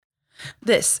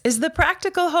This is the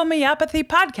Practical Homeopathy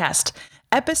Podcast,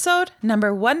 episode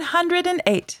number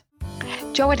 108.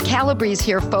 Joette Calabrese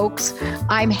here, folks.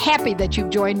 I'm happy that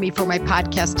you've joined me for my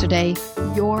podcast today.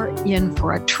 You're in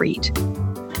for a treat.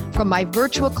 From my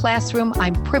virtual classroom,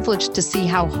 I'm privileged to see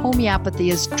how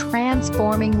homeopathy is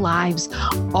transforming lives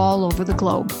all over the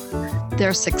globe.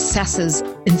 Their successes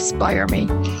inspire me.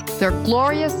 They're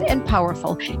glorious and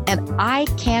powerful, and I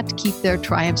can't keep their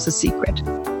triumphs a secret.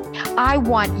 I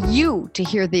want you to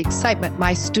hear the excitement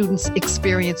my students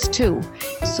experience too,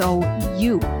 so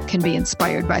you can be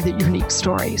inspired by the unique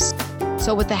stories.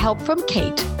 So with the help from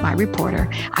Kate, my reporter,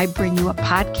 I bring you a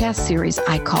podcast series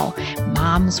I call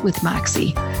Moms with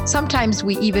Moxie. Sometimes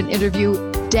we even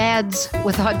interview dads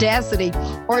with audacity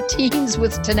or teens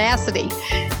with tenacity.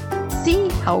 See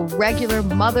how regular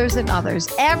mothers and others,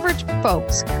 average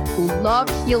folks who love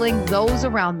healing those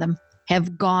around them,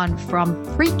 have gone from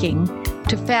freaking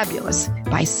to fabulous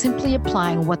by simply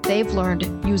applying what they've learned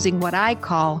using what I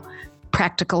call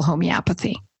practical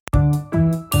homeopathy.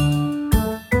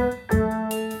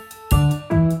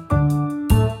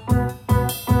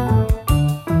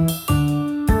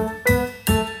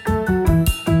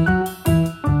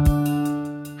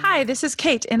 Hi, this is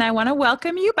Kate, and I want to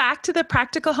welcome you back to the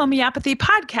Practical Homeopathy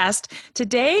Podcast.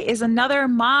 Today is another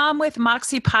Mom with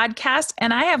Moxie podcast,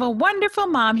 and I have a wonderful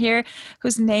mom here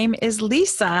whose name is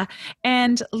Lisa.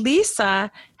 And Lisa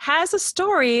has a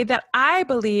story that I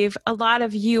believe a lot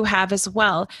of you have as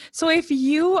well. So if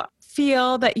you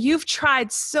feel that you've tried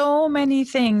so many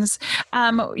things,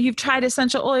 you've tried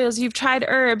essential oils, you've tried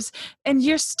herbs, and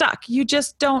you're stuck. You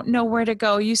just don't know where to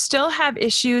go. You still have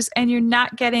issues and you're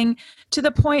not getting to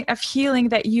the point of healing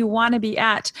that you want to be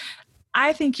at.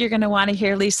 I think you're going to want to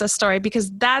hear Lisa's story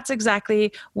because that's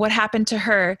exactly what happened to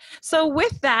her. So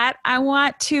with that, I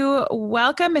want to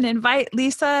welcome and invite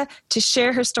Lisa to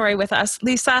share her story with us.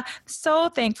 Lisa, so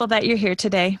thankful that you're here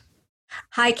today.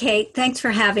 Hi, Kate. Thanks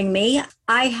for having me.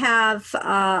 I have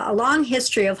a long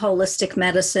history of holistic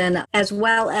medicine as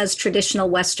well as traditional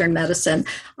Western medicine.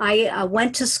 I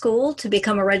went to school to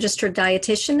become a registered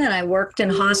dietitian, and I worked in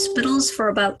hospitals for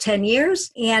about 10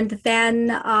 years. And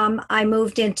then I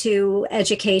moved into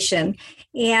education.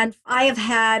 And I have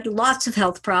had lots of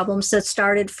health problems that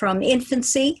started from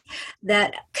infancy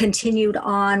that continued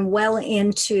on well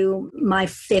into my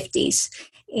 50s.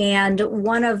 And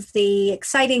one of the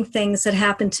exciting things that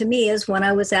happened to me is when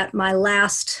I was at my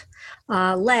last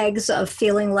legs of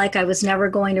feeling like I was never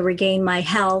going to regain my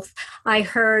health, I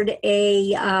heard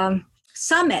a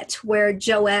summit where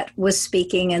Joette was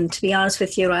speaking. And to be honest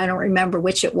with you, I don't remember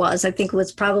which it was. I think it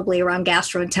was probably around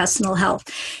gastrointestinal health.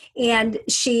 And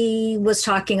she was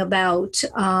talking about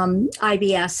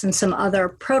IBS and some other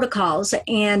protocols.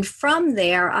 And from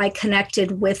there, I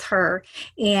connected with her.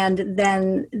 And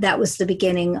then that was the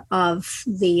beginning of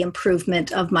the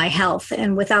improvement of my health.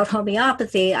 And without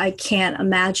homeopathy, I can't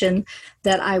imagine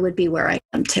that I would be where I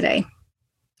am today.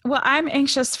 Well, I'm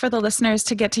anxious for the listeners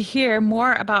to get to hear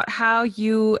more about how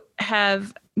you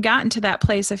have gotten to that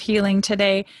place of healing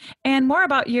today and more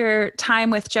about your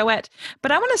time with Joette.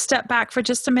 But I want to step back for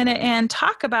just a minute and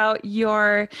talk about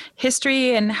your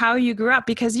history and how you grew up,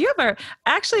 because you have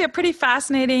actually a pretty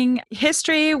fascinating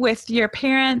history with your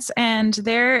parents and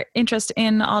their interest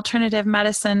in alternative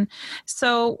medicine.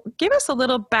 So give us a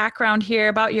little background here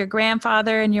about your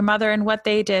grandfather and your mother and what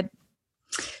they did.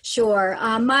 Sure.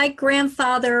 My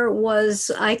grandfather was,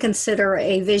 I consider,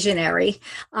 a visionary.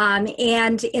 And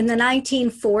in the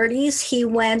 1940s, he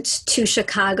went to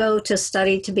Chicago to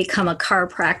study to become a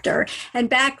chiropractor. And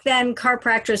back then,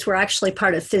 chiropractors were actually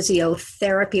part of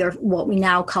physiotherapy, or what we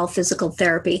now call physical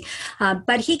therapy.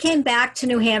 But he came back to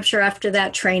New Hampshire after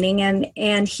that training,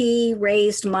 and he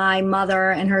raised my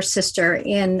mother and her sister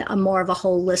in a more of a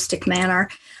holistic manner.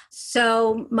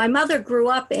 So my mother grew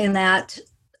up in that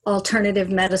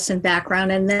alternative medicine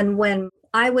background. And then when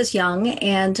I was young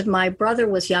and my brother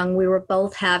was young, we were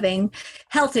both having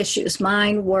health issues.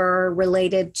 Mine were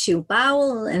related to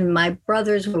bowel and my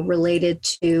brother's were related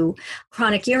to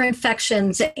chronic ear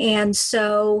infections. And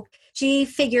so she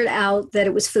figured out that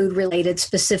it was food related,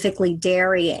 specifically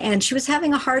dairy, and she was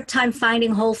having a hard time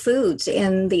finding whole foods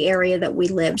in the area that we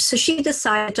lived. So she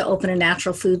decided to open a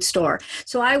natural food store.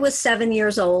 So I was 7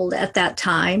 years old at that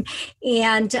time,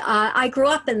 and I grew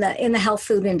up in the health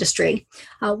food industry.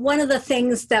 One of the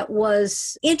things that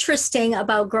was interesting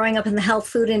about growing up in the health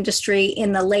food industry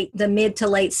in the mid to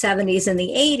late 70s and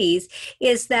the 80s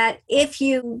is that if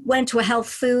you went to a health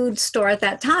food store at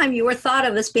that time, you were thought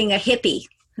of as being a hippie.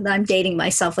 I'm dating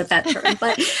myself with that term,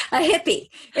 but a hippie.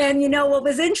 And, what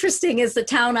was interesting is the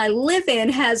town I live in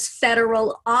has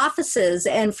federal offices.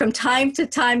 And from time to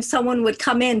time, someone would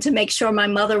come in to make sure my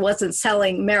mother wasn't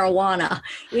selling marijuana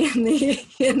in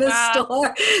the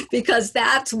store, because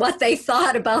that's what they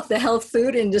thought about the health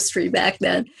food industry back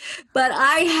then. But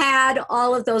I had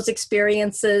all of those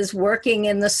experiences working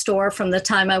in the store from the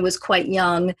time I was quite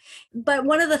young. But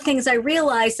one of the things I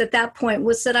realized at that point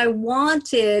was that I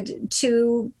wanted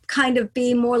to kind of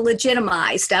be more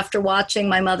legitimized after watching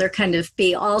my mother kind of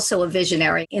be also a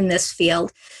visionary in this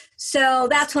field. So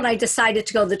that's when I decided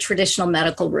to go the traditional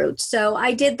medical route. So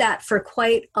I did that for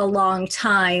quite a long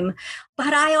time.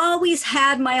 But I always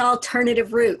had my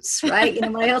alternative routes, right?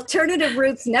 My alternative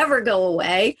routes never go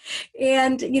away.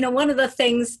 And, one of the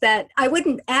things that I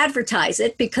wouldn't advertise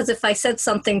it, because if I said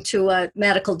something to a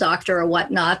medical doctor or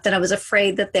whatnot, then I was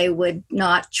afraid that they would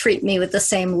not treat me with the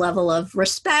same level of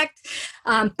respect.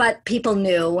 But people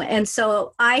knew. And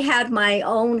so I had my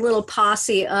own little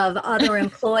posse of other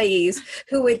employees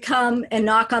who would come and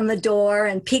knock on the door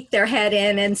and peek their head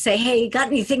in and say, hey, you got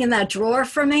anything in that drawer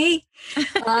for me?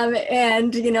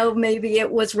 And, maybe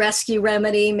it was Rescue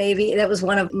Remedy. Maybe that was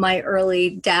one of my early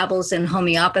dabbles in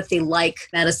homeopathy-like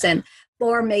medicine.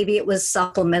 Or maybe it was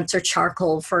supplements or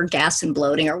charcoal for gas and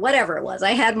bloating or whatever it was.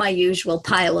 I had my usual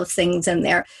pile of things in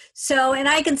there. So, and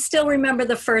I can still remember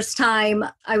the first time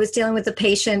I was dealing with a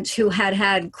patient who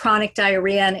had chronic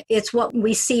diarrhea. And it's what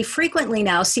we see frequently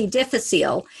now, C.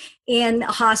 difficile, in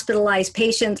hospitalized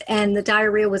patients. And the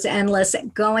diarrhea was endless,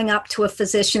 going up to a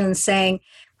physician and saying,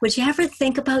 would you ever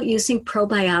think about using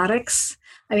probiotics?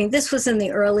 I mean, this was in the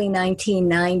early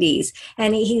 1990s.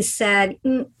 And he said,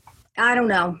 I don't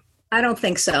know. I don't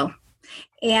think so.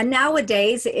 And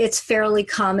nowadays, it's fairly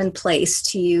commonplace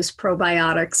to use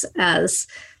probiotics as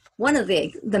one of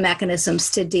the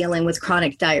mechanisms to dealing with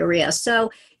chronic diarrhea.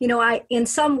 So, in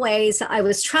some ways, I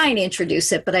was trying to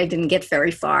introduce it, but I didn't get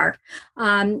very far.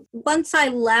 Once I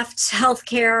left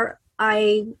healthcare,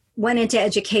 I went into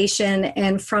education.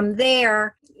 And from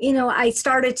there, I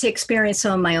started to experience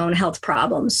some of my own health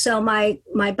problems. So my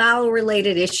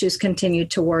bowel-related issues continued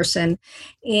to worsen.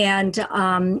 And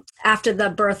after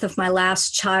the birth of my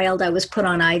last child, I was put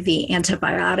on IV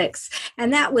antibiotics.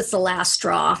 And that was the last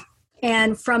straw.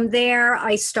 And from there,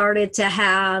 I started to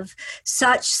have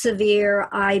such severe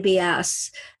IBS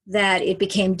that it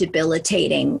became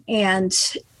debilitating. And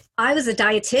I was a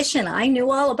dietitian. I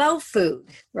knew all about food,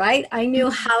 right? I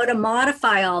knew how to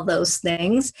modify all those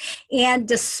things. And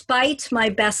despite my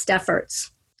best efforts,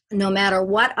 no matter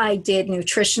what I did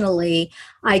nutritionally,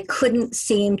 I couldn't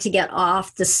seem to get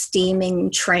off the steaming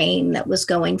train that was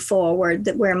going forward,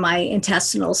 where my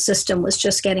intestinal system was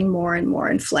just getting more and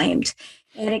more inflamed.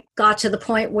 And it got to the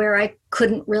point where I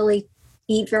couldn't really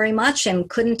eat very much and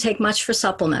couldn't take much for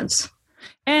supplements.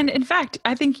 And in fact,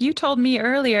 I think you told me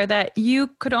earlier that you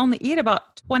could only eat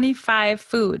about 25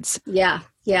 foods. Yeah.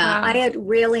 Wow. I had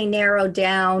really narrowed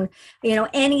down,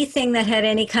 anything that had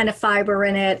any kind of fiber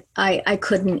in it, I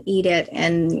couldn't eat it.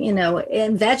 And,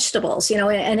 and vegetables,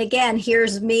 and again,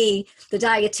 here's me, the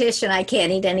dietitian. I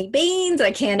can't eat any beans. I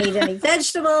can't eat any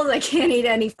vegetables. I can't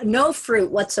eat no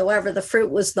fruit whatsoever. The fruit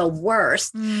was the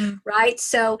worst, right?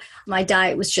 So my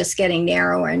diet was just getting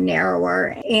narrower and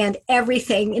narrower, and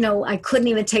everything, I couldn't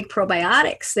even take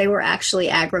probiotics. They were actually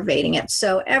aggravating it.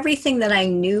 So everything that I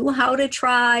knew how to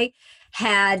try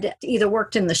had either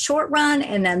worked in the short run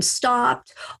and then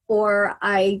stopped, or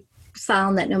I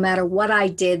found that no matter what I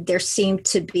did, there seemed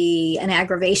to be an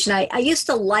aggravation. I used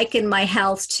to liken my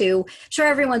health to, sure,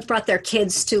 everyone's brought their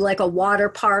kids to like a water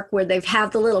park where they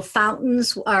have the little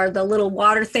fountains or the little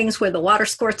water things where the water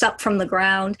squirts up from the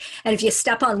ground. And if you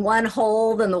step on one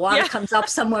hole, then the water comes up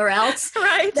somewhere else.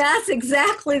 Right. That's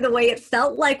exactly the way it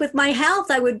felt like with my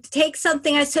health. I would take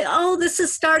something, I'd say, oh, this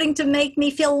is starting to make me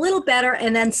feel a little better.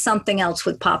 And then something else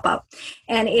would pop up.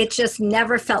 And it just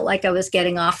never felt like I was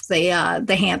getting off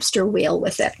the hamster wheel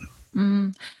with it.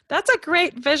 That's a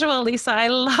great visual, Lisa. I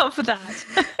love that.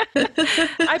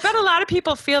 I bet a lot of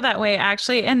people feel that way,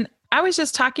 actually. And I was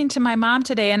just talking to my mom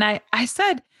today, and I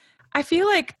said, I feel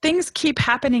like things keep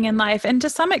happening in life. And to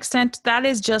some extent, that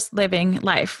is just living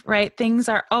life, right? Things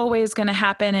are always going to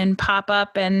happen and pop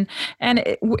up. And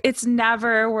it's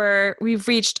never where we've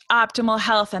reached optimal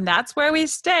health. And that's where we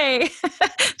stay.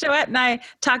 Joette and I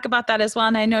talk about that as well.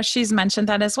 And I know she's mentioned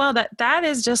that as well, that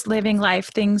is just living life.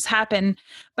 Things happen.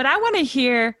 But I want to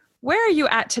hear, where are you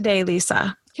at today,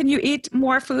 Lisa? Can you eat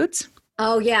more foods?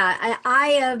 Oh, yeah.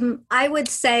 I would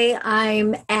say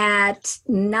I'm at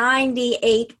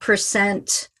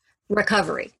 98%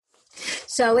 recovery.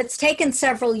 So it's taken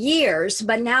several years,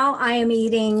 but now I am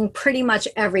eating pretty much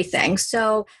everything.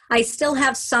 So I still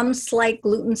have some slight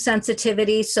gluten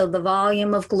sensitivity. So the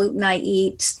volume of gluten I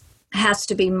eat has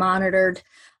to be monitored.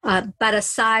 But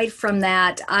aside from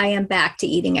that, I am back to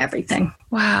eating everything.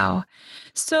 Wow.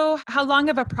 So how long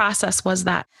of a process was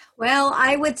that? Well,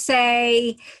 I would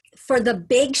say for the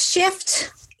big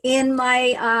shift in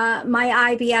my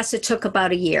IBS, it took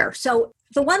about a year. So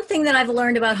the one thing that I've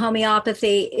learned about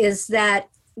homeopathy is that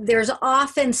there's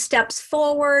often steps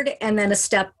forward and then a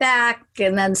step back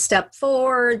and then step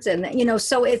forwards. And,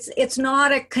 so it's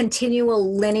not a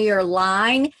continual linear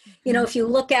line. If you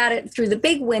look at it through the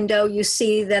big window, you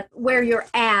see that where you're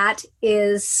at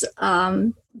is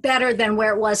better than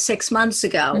where it was 6 months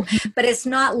ago, but it's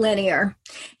not linear.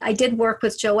 I did work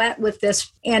with Joette with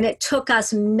this, and it took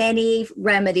us many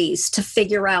remedies to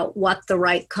figure out what the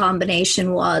right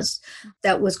combination was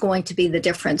that was going to be the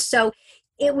difference. So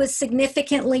it was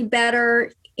significantly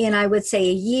better in, I would say,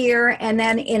 a year. And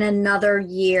then in another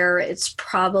year, it's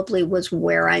probably was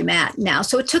where I'm at now.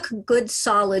 So it took a good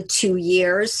solid 2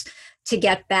 years to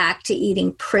get back to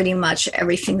eating pretty much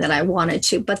everything that I wanted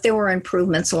to. But there were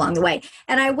improvements along the way.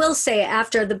 And I will say,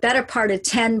 after the better part of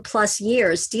 10 plus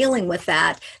years dealing with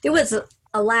that, there was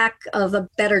a lack of a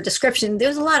better description.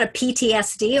 There's a lot of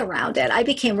PTSD around it. I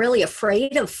became really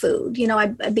afraid of food. I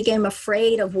became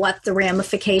afraid of what the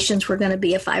ramifications were going to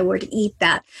be if I were to eat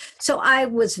that. So I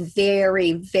was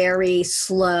very, very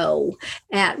slow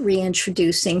at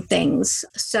reintroducing things.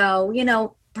 So,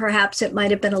 perhaps it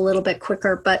might have been a little bit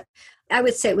quicker, but I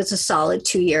would say it was a solid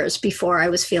 2 years before I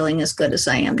was feeling as good as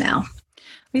I am now.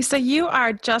 Lisa, you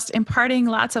are just imparting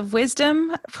lots of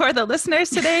wisdom for the listeners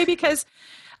today, because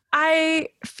I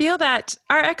feel that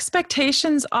our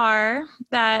expectations are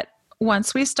that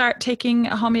once we start taking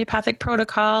a homeopathic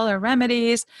protocol or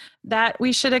remedies, that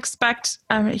we should expect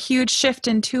a huge shift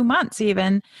in 2 months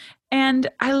even. And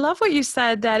I love what you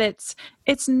said, that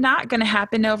it's not going to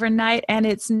happen overnight, and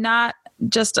it's not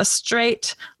just a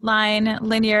straight line,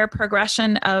 linear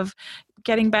progression of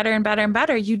getting better and better and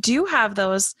better. You do have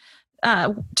those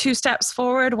 2 steps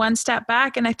forward, 1 step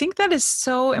back. And I think that is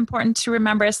so important to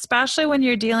remember, especially when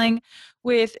you're dealing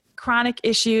with chronic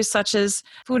issues such as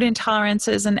food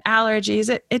intolerances and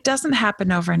allergies. It doesn't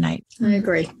happen overnight. I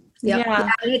agree. Yep. Yeah.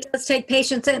 It does take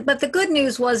patience. But the good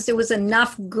news was there was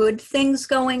enough good things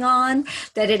going on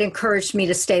that it encouraged me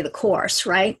to stay the course,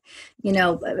 right?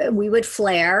 We would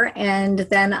flare, and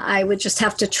then I would just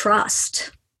have to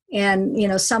trust. And,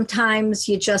 sometimes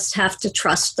you just have to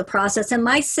trust the process. And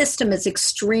my system is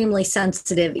extremely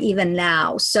sensitive even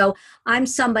now. So I'm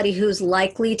somebody who's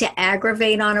likely to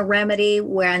aggravate on a remedy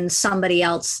when somebody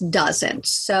else doesn't.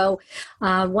 So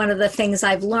one of the things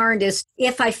I've learned is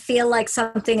if I feel like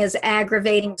something is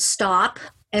aggravating, stop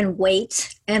and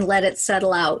wait and let it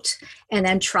settle out and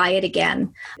then try it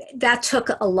again. That took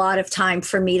a lot of time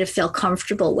for me to feel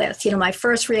comfortable with. My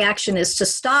first reaction is to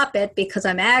stop it because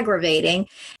I'm aggravating.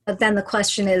 But then the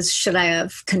question is, should I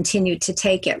have continued to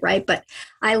take it, right? But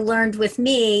I learned with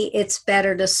me, it's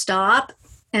better to stop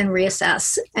and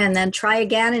reassess and then try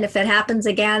again. And if it happens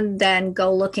again, then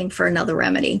go looking for another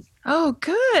remedy. Oh,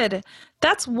 good.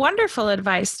 That's wonderful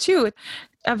advice too.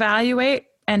 Evaluate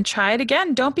and try it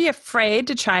again. Don't be afraid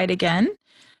to try it again.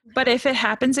 But if it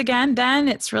happens again, then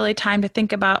it's really time to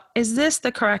think about, is this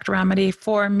the correct remedy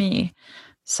for me?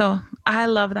 So I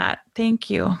love that. Thank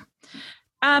you.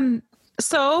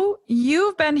 So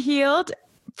you've been healed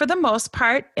for the most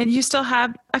part, and you still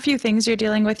have a few things you're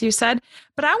dealing with, you said,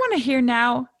 but I want to hear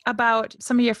now about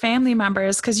some of your family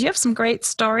members, because you have some great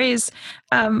stories.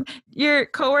 Your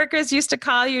coworkers used to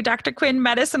call you Dr. Quinn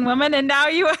Medicine Woman, and now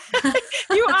you're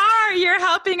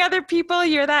helping other people.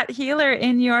 You're that healer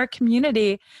in your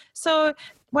community. So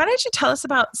why don't you tell us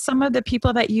about some of the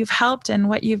people that you've helped and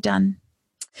what you've done?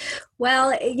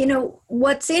 Well,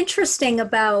 what's interesting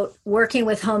about working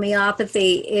with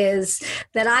homeopathy is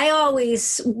that I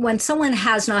always, when someone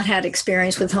has not had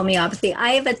experience with homeopathy,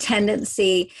 I have a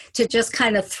tendency to just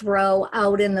kind of throw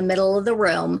out in the middle of the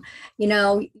room,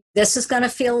 this is going to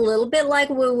feel a little bit like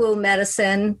woo-woo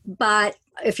medicine, but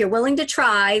if you're willing to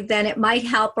try, then it might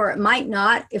help or it might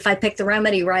not if I pick the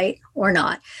remedy right or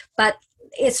not. But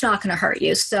it's not going to hurt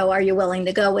you. So are you willing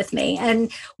to go with me?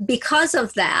 And because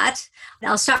of that,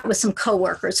 I'll start with some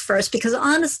coworkers first, because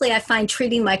honestly, I find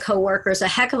treating my coworkers a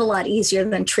heck of a lot easier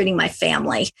than treating my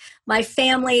family. My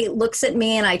family looks at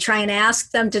me and I try and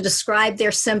ask them to describe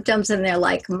their symptoms, and they're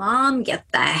like, Mom, get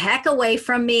the heck away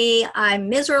from me. I'm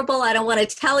miserable. I don't want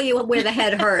to tell you where the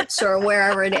head hurts or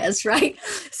wherever it is, right?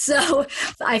 So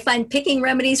I find picking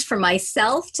remedies for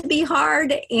myself to be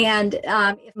hard. And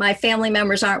if my family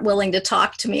members aren't willing to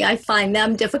talk to me, I find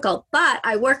them difficult. But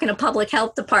I work in a public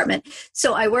health department.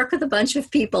 So I work with a bunch of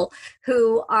people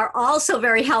who are also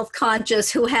very health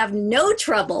conscious, who have no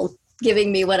trouble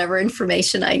giving me whatever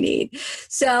information I need.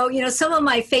 So, some of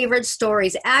my favorite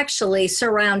stories actually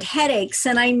surround headaches.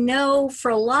 And I know for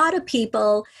a lot of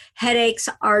people, headaches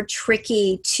are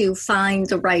tricky to find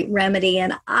the right remedy.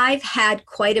 And I've had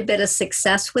quite a bit of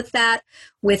success with that,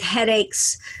 with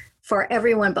headaches for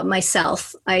everyone but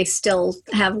myself. I still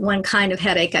have one kind of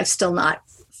headache I've still not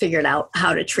figured out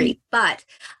how to treat. But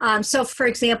so for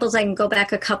examples, I can go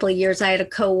back a couple of years. I had a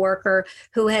coworker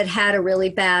who had a really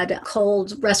bad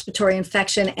cold respiratory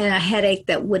infection and a headache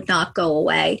that would not go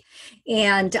away.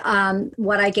 And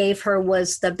what I gave her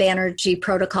was the Banerjee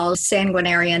protocol,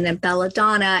 Sanguinarian and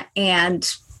Belladonna,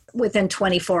 and within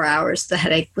 24 hours, the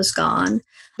headache was gone.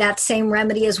 That same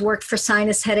remedy has worked for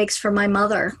sinus headaches for my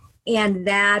mother. And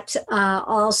that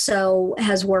also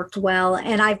has worked well.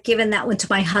 And I've given that one to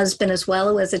my husband as well,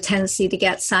 who has a tendency to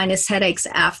get sinus headaches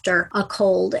after a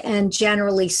cold. And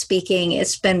generally speaking,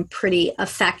 it's been pretty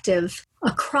effective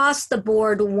across the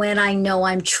board when I know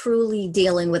I'm truly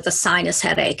dealing with a sinus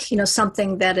headache,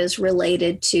 something that is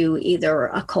related to either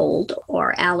a cold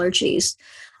or allergies.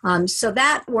 So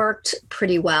that worked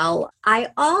pretty well. I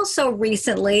also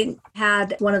recently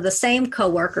had one of the same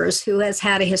coworkers who has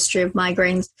had a history of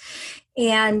migraines.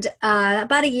 And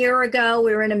about a year ago,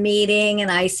 we were in a meeting and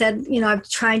I said, I'm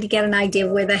trying to get an idea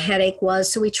of where the headache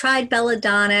was. So we tried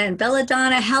Belladonna, and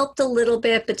Belladonna helped a little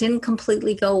bit, but didn't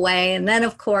completely go away. And then,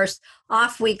 of course,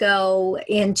 off we go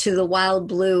into the wild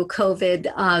blue COVID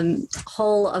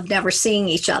hole of never seeing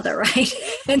each other, right?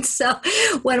 And so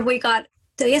when we got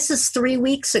this is 3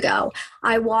 weeks ago.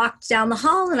 I walked down the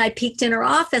hall and I peeked in her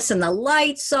office and the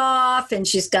light's off and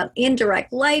she's got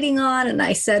indirect lighting on. And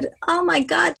I said, oh my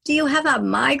God, do you have a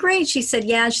migraine? She said,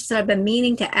 yeah. She said, I've been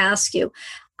meaning to ask you.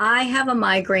 I have a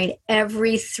migraine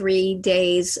every 3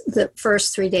 days, the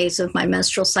first 3 days of my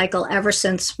menstrual cycle, ever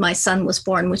since my son was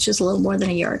born, which is a little more than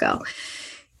a year ago.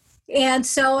 And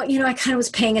so, I kind of was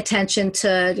paying attention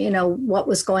to, what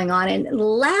was going on. And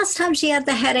last time she had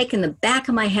the headache, in the back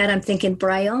of my head, I'm thinking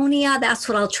Bryonia, that's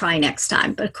what I'll try next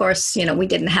time. But of course, we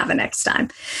didn't have a next time.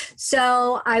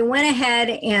 So I went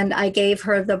ahead and I gave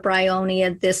her the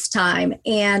Bryonia this time.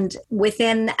 And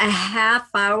within a half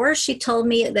hour, she told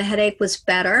me the headache was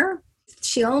better.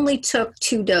 She only took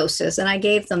 2 doses and I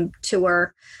gave them to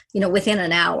her, within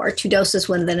an hour, 2 doses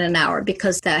within an hour,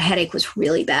 because the headache was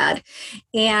really bad.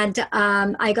 And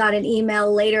I got an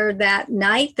email later that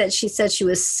night that she said she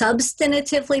was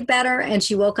substantively better and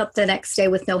she woke up the next day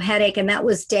with no headache. And that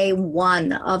was day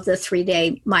 1 of the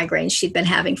 3-day migraine she'd been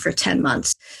having for 10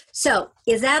 months. So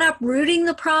is that uprooting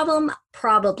the problem?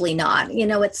 Probably not.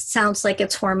 It sounds like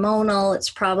it's hormonal. It's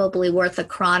probably worth a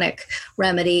chronic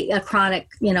remedy, a chronic,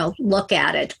 look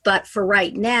at it. But for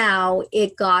right now,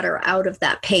 it got her out of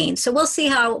that pain. So we'll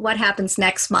see what happens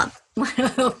next month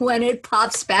when it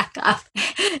pops back up.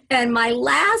 And my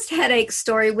last headache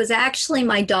story was actually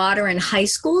my daughter in high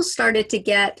school started to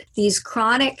get these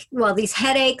these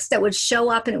headaches that would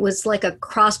show up, and it was like a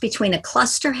cross between a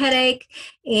cluster headache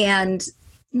and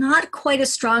not quite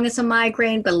as strong as a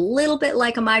migraine, but a little bit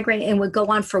like a migraine, and would go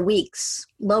on for weeks.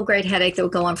 Low-grade headache that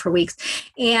would go on for weeks.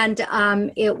 And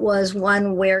it was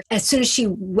one where as soon as she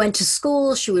went to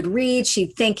school, she would read,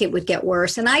 she'd think it would get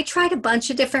worse. And I tried a bunch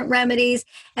of different remedies.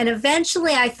 And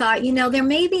eventually I thought, there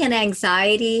may be an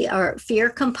anxiety or fear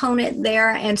component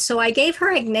there. And so I gave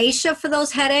her Ignatia for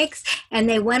those headaches, and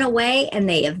they went away and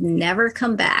they have never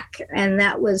come back. And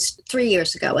that was 3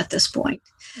 years ago at this point.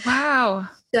 Wow.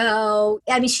 So,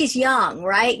 she's young,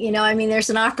 right? There's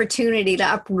an opportunity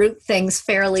to uproot things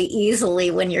fairly easily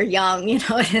when you're young.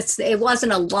 It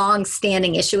wasn't a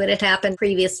long-standing issue. It had happened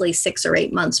previously 6 or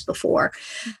 8 months before.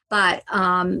 But,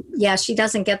 she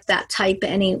doesn't get that type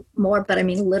anymore. But,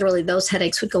 literally those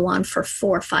headaches would go on for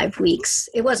 4 or 5 weeks.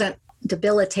 It wasn't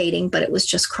debilitating, but it was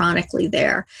just chronically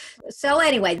there. So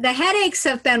anyway, the headaches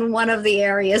have been one of the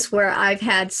areas where I've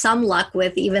had some luck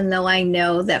with, even though I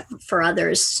know that for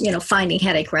others, finding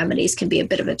headache remedies can be a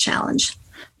bit of a challenge.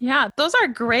 Yeah, those are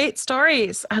great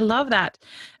stories. I love that.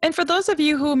 And for those of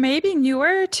you who may be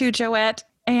newer to Joette,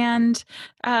 and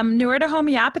newer to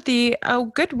homeopathy, a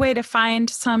good way to find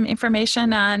some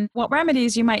information on what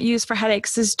remedies you might use for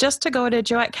headaches is just to go to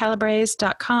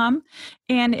joettecalabrese.com.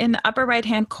 And in the upper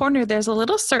right-hand corner, there's a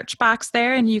little search box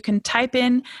there, and you can type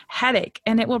in headache,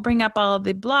 and it will bring up all of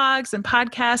the blogs and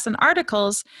podcasts and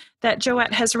articles that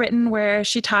Joette has written where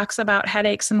she talks about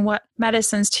headaches and what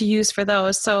medicines to use for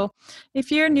those. So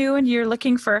if you're new and you're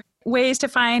looking for ways to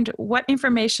find what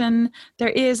information there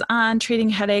is on treating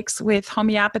headaches with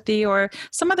homeopathy or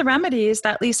some of the remedies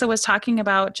that Lisa was talking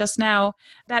about just now,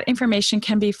 that information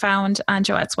can be found on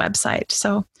Joette's website.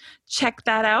 So check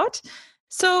that out.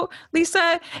 So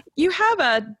Lisa, you have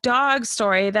a dog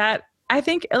story that I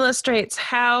think illustrates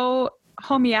how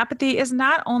homeopathy is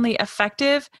not only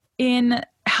effective in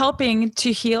helping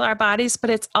to heal our bodies, but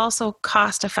it's also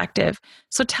cost effective.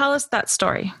 So tell us that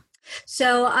story.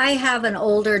 So I have an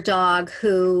older dog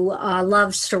who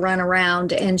loves to run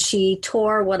around, and she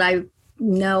tore what I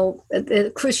know,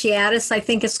 cruciatus, I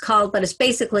think it's called, but it's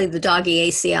basically the doggy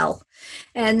ACL.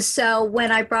 And so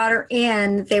when I brought her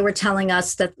in, they were telling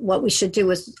us that what we should do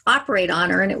was operate on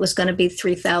her, and it was going to be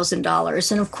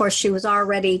 $3,000. And of course, she was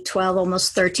already 12,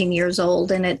 almost 13 years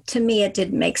old. And to me, it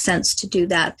didn't make sense to do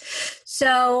that.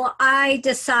 So I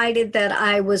decided that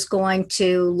I was going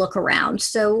to look around.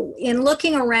 So in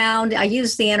looking around, I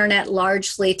used the internet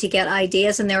largely to get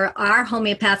ideas. And there are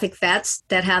homeopathic vets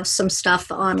that have some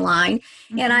stuff online.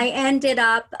 Mm-hmm. And I ended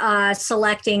up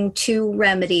selecting two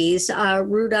remedies,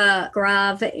 Ruta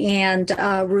Grav and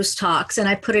Rhus Tox, and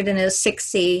I put it in a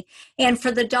 6C. And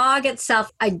for the dog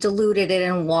itself, I diluted it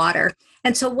in water.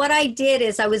 And so what I did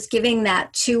is I was giving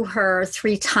that to her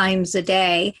 3 times a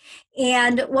day.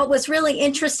 And what was really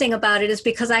interesting about it is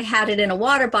because I had it in a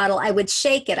water bottle, I would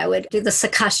shake it. I would do the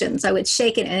succussions. I would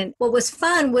shake it. And what was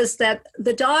fun was that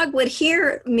the dog would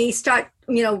hear me start,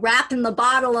 wrapping the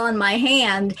bottle on my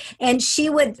hand, and she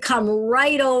would come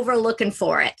right over looking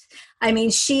for it. I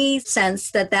mean, she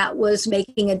sensed that was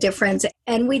making a difference.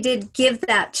 And we did give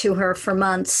that to her for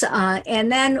months.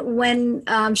 And then when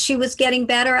she was getting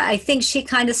better, I think she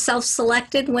kind of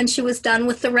self-selected when she was done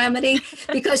with the remedy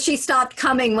because she stopped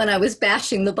coming when I was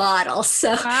bashing the bottle.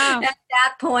 So wow. At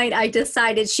that point, I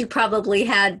decided she probably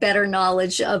had better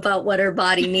knowledge about what her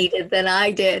body needed than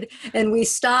I did. And we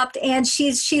stopped, and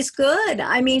she's good.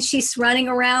 I mean, she's running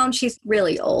around. She's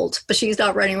really old, but she's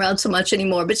not running around so much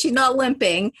anymore, but she's not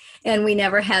limping. And we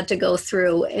never had to go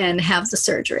through and have the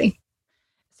surgery.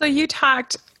 So you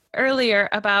talked earlier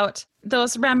about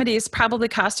those remedies probably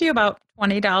cost you about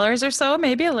 $20 or so,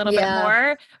 maybe a little bit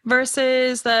more,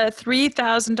 versus the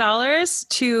 $3,000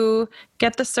 to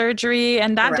get the surgery.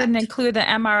 And that Correct. Didn't include the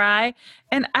MRI.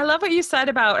 And I love what you said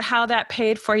about how that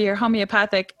paid for your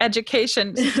homeopathic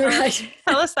education. Right.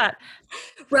 Tell us that.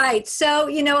 Right. So,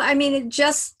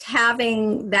 just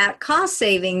having that cost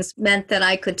savings meant that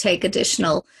I could take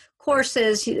additional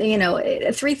courses.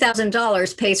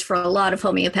 $3,000 pays for a lot of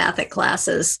homeopathic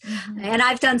classes. Mm-hmm. And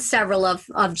I've done several of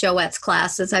Joette's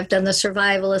classes. I've done the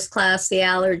survivalist class, the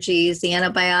allergies, the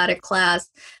antibiotic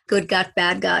class, good gut,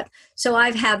 bad gut. So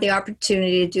I've had the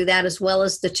opportunity to do that as well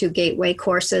as the 2 gateway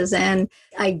courses. And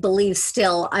I believe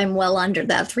still I'm well under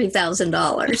that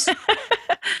 $3,000.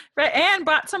 Right. And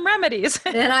bought some remedies.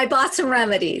 And I bought some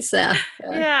remedies.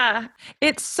 Yeah.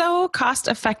 It's so cost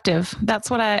effective. That's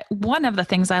one of the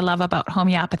things I love about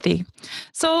homeopathy.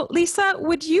 So Lisa,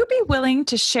 would you be willing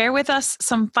to share with us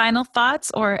some final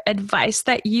thoughts or advice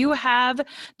that you have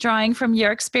drawing from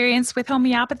your experience with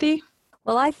homeopathy?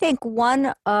 Well, I think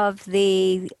one of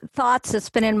the thoughts that's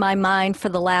been in my mind for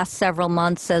the last several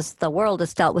months as the world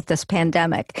has dealt with this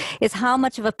pandemic is how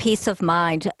much of a peace of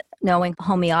mind knowing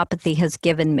homeopathy has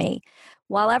given me.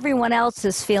 While everyone else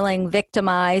is feeling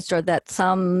victimized or that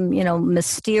some,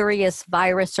 mysterious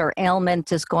virus or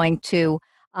ailment is going to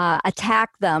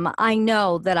attack them, I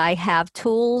know that I have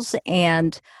tools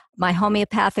and my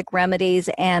homeopathic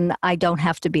remedies, and I don't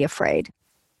have to be afraid.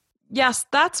 Yes,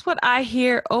 that's what I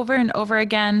hear over and over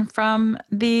again from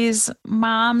these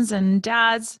moms and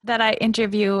dads that I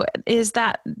interview, is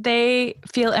that they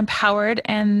feel empowered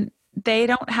and they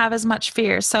don't have as much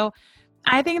fear. So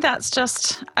I think that's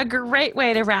just a great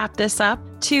way to wrap this up,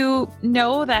 to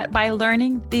know that by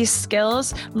learning these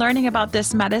skills, learning about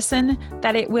this medicine,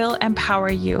 that it will empower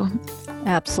you.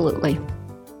 Absolutely.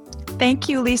 Thank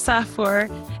you, Lisa, for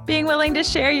being willing to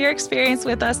share your experience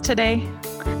with us today.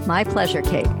 My pleasure,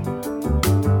 Kate.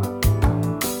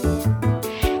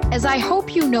 As I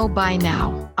hope you know by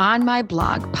now, on my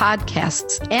blog,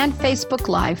 podcasts, and Facebook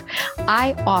Live,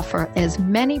 I offer as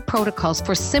many protocols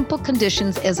for simple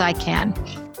conditions as I can,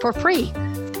 for free,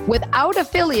 without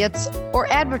affiliates or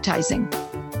advertising.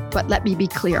 But let me be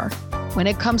clear, When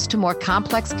it comes to more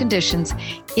complex conditions,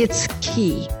 it's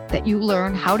key that you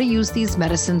learn how to use these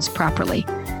medicines properly.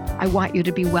 I want you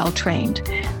to be well trained.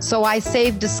 So I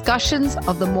save discussions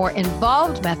of the more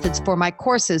involved methods for my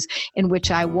courses, in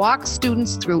which I walk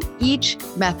students through each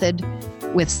method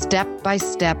with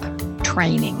step-by-step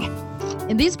training.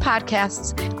 In these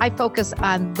podcasts, I focus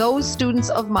on those students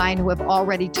of mine who have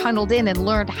already tunneled in and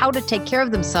learned how to take care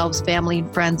of themselves, family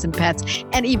and friends and pets,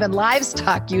 and even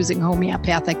livestock using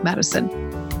homeopathic medicine.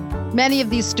 Many of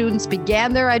these students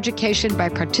began their education by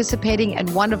participating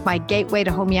in one of my Gateway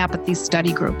to Homeopathy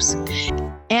study groups.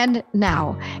 And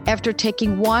now, after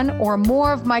taking one or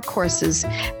more of my courses,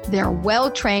 they're well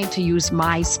trained to use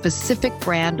my specific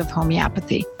brand of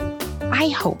homeopathy. I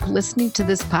hope listening to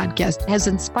this podcast has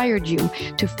inspired you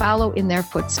to follow in their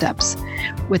footsteps.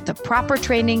 With the proper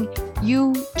training,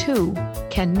 you too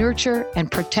can nurture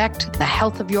and protect the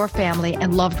health of your family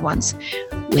and loved ones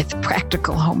with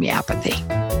practical homeopathy.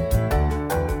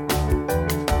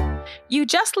 You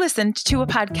just listened to a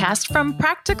podcast from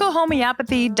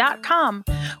practicalhomeopathy.com,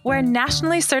 where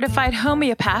nationally certified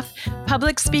homeopath,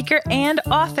 public speaker, and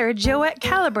author Joette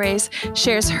Calabrese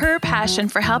shares her passion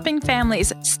for helping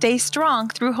families stay strong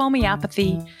through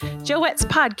homeopathy. Joette's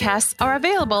podcasts are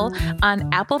available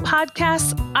on Apple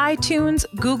Podcasts, iTunes,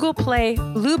 Google Play,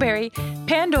 Blueberry,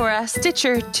 Pandora,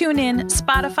 Stitcher, TuneIn,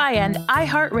 Spotify, and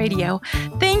iHeartRadio.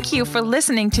 Thank you for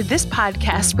listening to this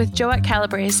podcast with Joette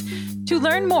Calabrese. To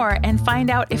learn more and find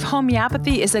out if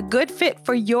homeopathy is a good fit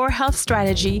for your health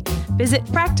strategy, visit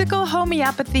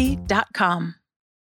practicalhomeopathy.com.